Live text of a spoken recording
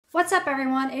What's up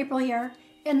everyone, April here.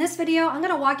 In this video, I'm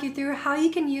going to walk you through how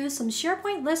you can use some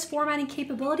SharePoint list formatting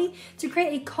capability to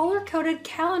create a color-coded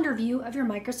calendar view of your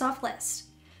Microsoft list.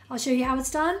 I'll show you how it's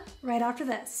done right after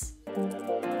this.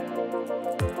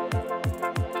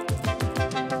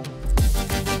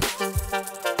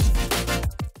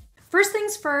 First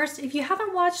things first, if you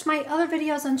haven't watched my other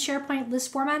videos on SharePoint list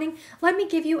formatting, let me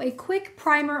give you a quick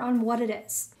primer on what it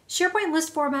is. SharePoint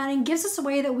list formatting gives us a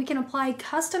way that we can apply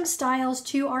custom styles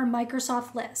to our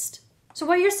Microsoft list. So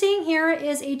what you're seeing here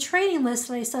is a training list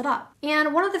that I set up.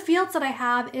 And one of the fields that I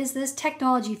have is this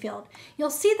technology field. You'll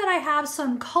see that I have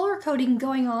some color coding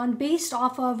going on based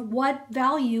off of what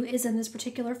value is in this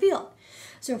particular field.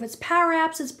 So if it's Power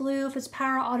Apps, it's blue. If it's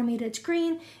Power Automate, it's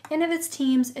green. And if it's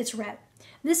Teams, it's red.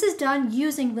 This is done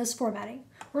using list formatting.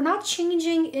 We're not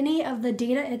changing any of the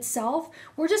data itself.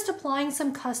 We're just applying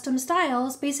some custom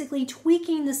styles, basically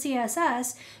tweaking the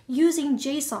CSS using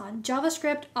JSON,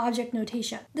 JavaScript Object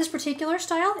Notation. This particular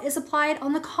style is applied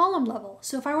on the column level.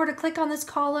 So if I were to click on this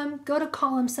column, go to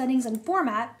column settings and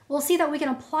format, we'll see that we can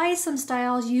apply some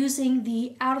styles using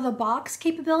the out-of-the-box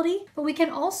capability, but we can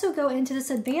also go into this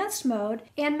advanced mode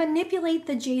and manipulate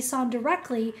the JSON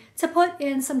directly to put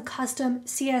in some custom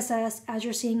CSS as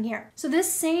you're seeing here. So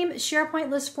this same SharePoint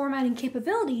list formatting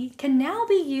capability can now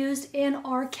be used in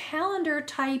our calendar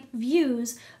type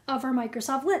views of our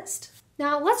Microsoft list.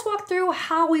 Now let's walk through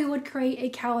how we would create a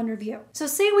calendar view. So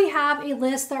say we have a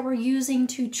list that we're using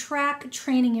to track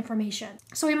training information.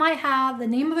 So we might have the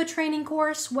name of a training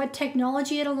course, what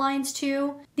technology it aligns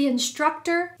to, the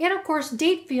instructor, and of course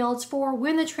date fields for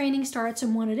when the training starts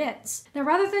and when it ends. Now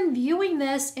rather than viewing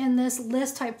this in this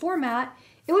list type format,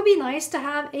 it would be nice to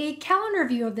have a calendar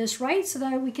view of this, right? So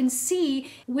that we can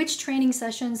see which training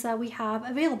sessions that we have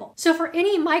available. So for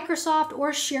any Microsoft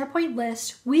or SharePoint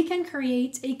list, we can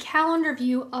create a calendar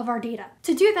view of our data.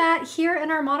 To do that, here in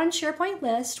our modern SharePoint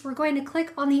list, we're going to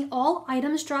click on the All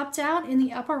Items drop-down in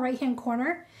the upper right-hand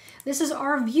corner. This is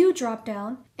our view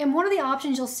drop-down. And one of the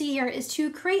options you'll see here is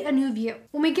to create a new view.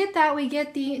 When we get that, we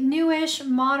get the newish,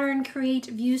 modern Create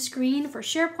View screen for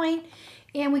SharePoint.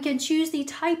 And we can choose the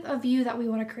type of view that we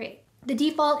want to create. The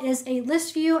default is a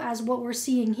list view as what we're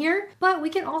seeing here, but we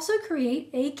can also create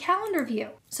a calendar view.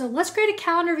 So let's create a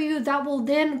calendar view that will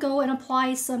then go and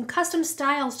apply some custom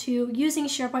styles to using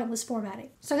SharePoint list formatting.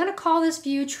 So I'm going to call this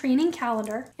view Training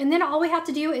Calendar, and then all we have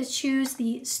to do is choose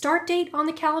the start date on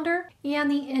the calendar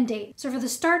and the end date. So for the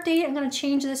start date, I'm going to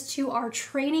change this to our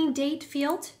training date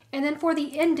field. And then for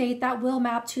the end date, that will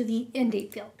map to the end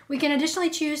date field. We can additionally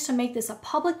choose to make this a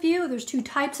public view. There's two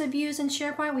types of views in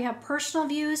SharePoint. We have personal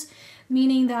views,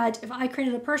 meaning that if I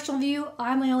created a personal view,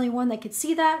 I'm the only one that could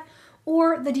see that.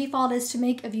 Or the default is to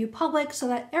make a view public so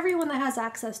that everyone that has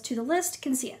access to the list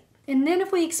can see it. And then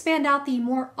if we expand out the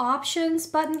More Options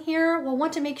button here, we'll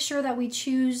want to make sure that we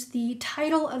choose the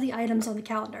title of the items on the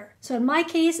calendar. So in my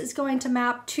case, it's going to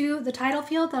map to the title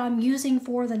field that I'm using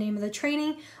for the name of the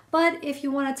training. But if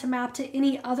you want it to map to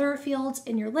any other fields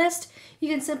in your list, you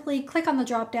can simply click on the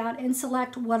drop-down and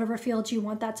select whatever field you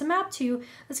want that to map to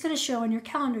that's going to show in your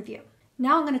calendar view.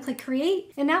 Now I'm going to click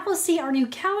Create, and now we'll see our new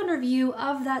calendar view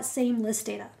of that same list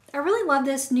data. I really love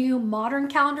this new modern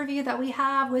calendar view that we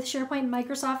have with SharePoint and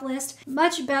Microsoft List.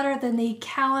 Much better than the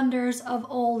calendars of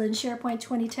old in SharePoint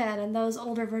 2010 and those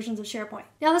older versions of SharePoint.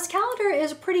 Now this calendar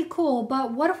is pretty cool,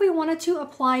 but what if we wanted to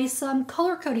apply some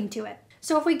color coding to it?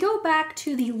 So if we go back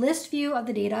to the list view of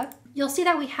the data, you'll see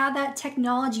that we have that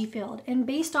technology field. And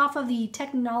based off of the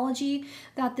technology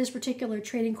that this particular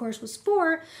training course was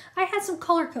for, I had some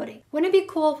color coding. Wouldn't it be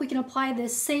cool if we can apply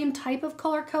this same type of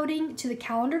color coding to the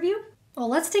calendar view? Well,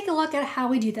 let's take a look at how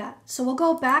we do that. So we'll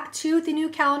go back to the new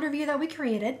calendar view that we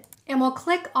created, and we'll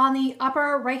click on the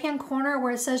upper right-hand corner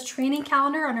where it says Training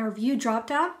Calendar on our View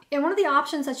dropdown. And one of the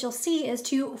options that you'll see is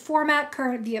to Format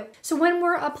Current View. So when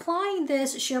we're applying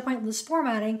this SharePoint list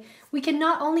formatting, we can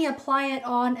not only apply it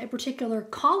on a particular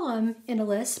column in a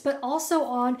list, but also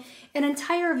on an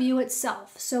entire view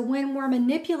itself. So when we're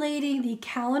manipulating the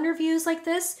calendar views like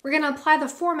this, we're going to apply the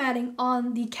formatting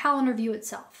on the calendar view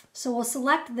itself. So we'll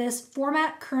select this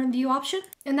Format Current View option,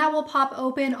 and that will pop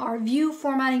open our View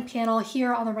Formatting panel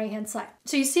here on the right-hand side.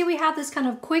 So you see we have this kind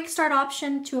of quick start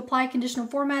option to apply conditional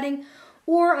formatting,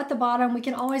 or at the bottom, we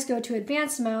can always go to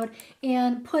advanced mode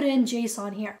and put in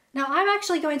JSON here. Now, I'm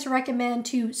actually going to recommend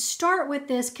to start with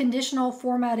this conditional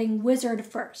formatting wizard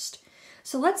first.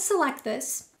 So let's select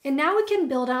this. And now we can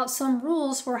build out some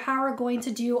rules for how we're going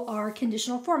to do our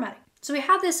conditional formatting. So we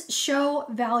have this show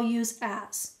values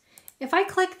as. If I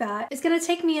click that, it's going to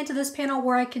take me into this panel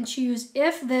where I can choose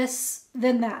if this,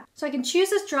 then that. So I can choose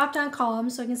this drop-down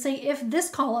column. So I can say if this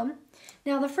column,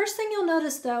 Now the first thing you'll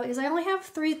notice though is I only have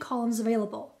 3 columns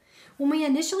available. When we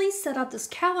initially set up this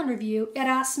calendar view, it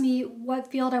asks me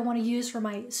what field I want to use for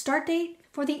my start date,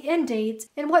 for the end date,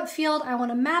 and what field I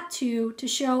want to map to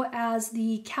show as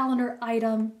the calendar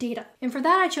item data. And for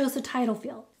that I chose the title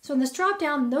field. So in this drop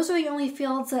down, those are the only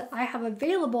fields that I have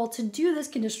available to do this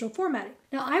conditional formatting.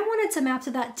 Now I wanted to map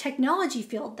to that technology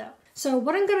field though. So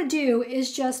what I'm going to do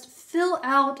is just fill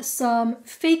out some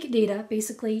fake data,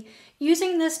 basically,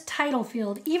 using this title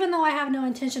field, even though I have no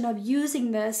intention of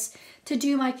using this to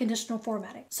do my conditional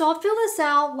formatting. So I'll fill this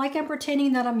out like I'm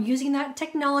pretending that I'm using that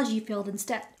technology field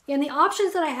instead. And the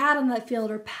options that I had on that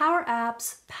field are Power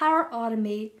Apps, Power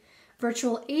Automate,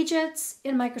 Virtual Agents,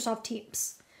 and Microsoft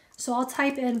Teams. So I'll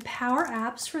type in Power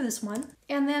Apps for this one.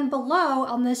 And then below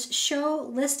on this Show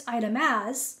List Item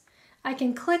As, I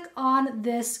can click on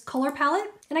this color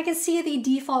palette and I can see the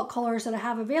default colors that I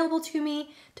have available to me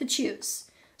to choose.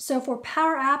 So for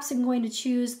Power Apps, I'm going to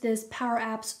choose this Power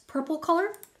Apps purple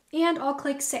color and I'll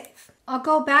click Save. I'll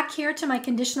go back here to my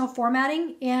conditional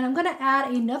formatting and I'm going to add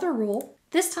another rule.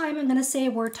 This time I'm going to say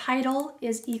where title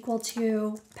is equal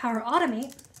to Power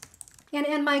Automate. And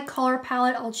in my color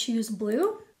palette, I'll choose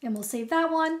blue. And we'll save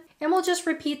that one. And we'll just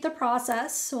repeat the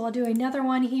process. So I'll do another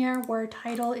one here where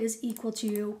title is equal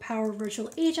to Power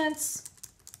Virtual Agents.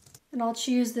 And I'll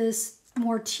choose this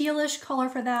more tealish color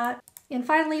for that. And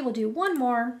finally, we'll do one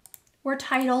more where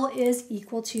title is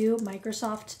equal to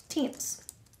Microsoft Teams.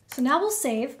 So now we'll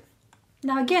save.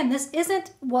 Now again, this isn't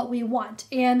what we want.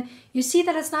 And you see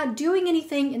that it's not doing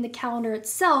anything in the calendar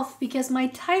itself because my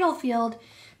title field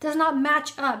does not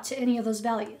match up to any of those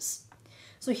values.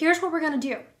 So here's what we're going to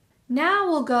do. Now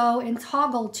we'll go and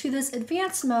toggle to this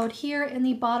advanced mode here in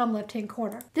the bottom left-hand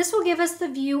corner. This will give us the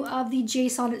view of the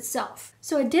JSON itself.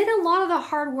 So it did a lot of the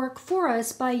hard work for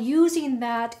us by using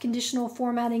that conditional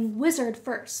formatting wizard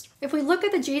first. If we look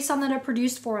at the JSON that it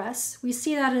produced for us, we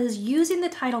see that it is using the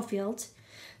title field.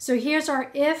 So here's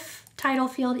our if title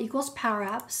field equals Power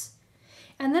Apps.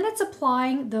 And then it's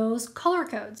applying those color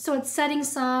codes. So it's setting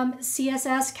some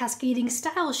CSS cascading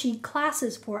style sheet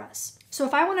classes for us. So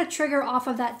if I want to trigger off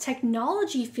of that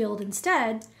technology field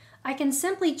instead, I can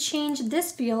simply change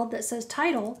this field that says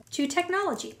title to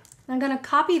technology. I'm going to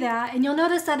copy that and you'll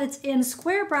notice that it's in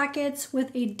square brackets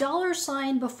with a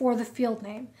 $sign before the field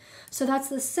name. So that's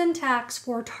the syntax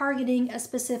for targeting a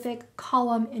specific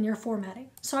column in your formatting.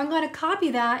 So I'm going to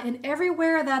copy that and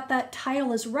everywhere that that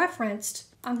title is referenced,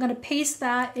 I'm going to paste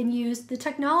that and use the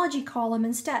technology column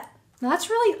instead. Now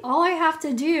that's really all I have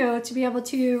to do to be able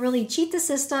to really cheat the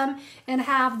system and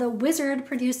have the wizard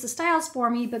produce the styles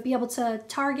for me, but be able to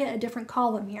target a different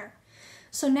column here.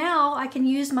 So now I can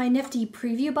use my nifty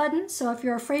preview button. So if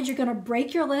you're afraid you're going to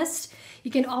break your list,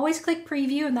 you can always click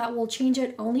preview and that will change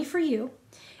it only for you.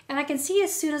 And I can see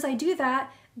as soon as I do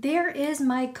that, there is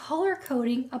my color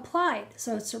coding applied.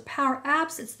 So it's for Power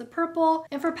Apps, it's the purple,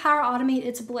 and for Power Automate,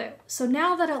 it's blue. So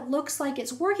now that it looks like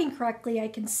it's working correctly, I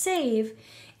can save,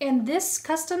 and this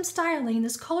custom styling,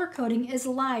 this color coding is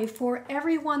live for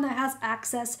everyone that has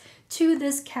access to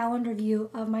this calendar view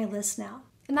of my list now.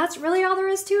 And that's really all there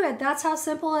is to it. That's how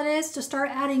simple it is to start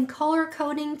adding color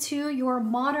coding to your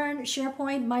modern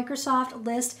SharePoint Microsoft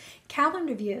List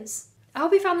calendar views. I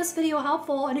hope you found this video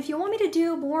helpful, and if you want me to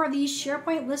do more of these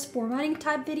SharePoint list formatting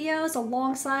type videos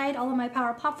alongside all of my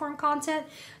Power Platform content,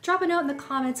 drop a note in the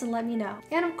comments and let me know.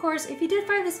 And of course, if you did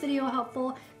find this video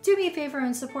helpful, do me a favor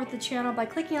and support the channel by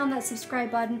clicking on that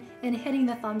subscribe button and hitting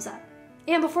the thumbs up.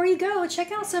 And before you go,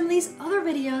 check out some of these other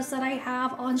videos that I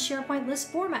have on SharePoint list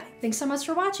formatting. Thanks so much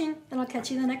for watching, and I'll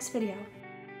catch you in the next video.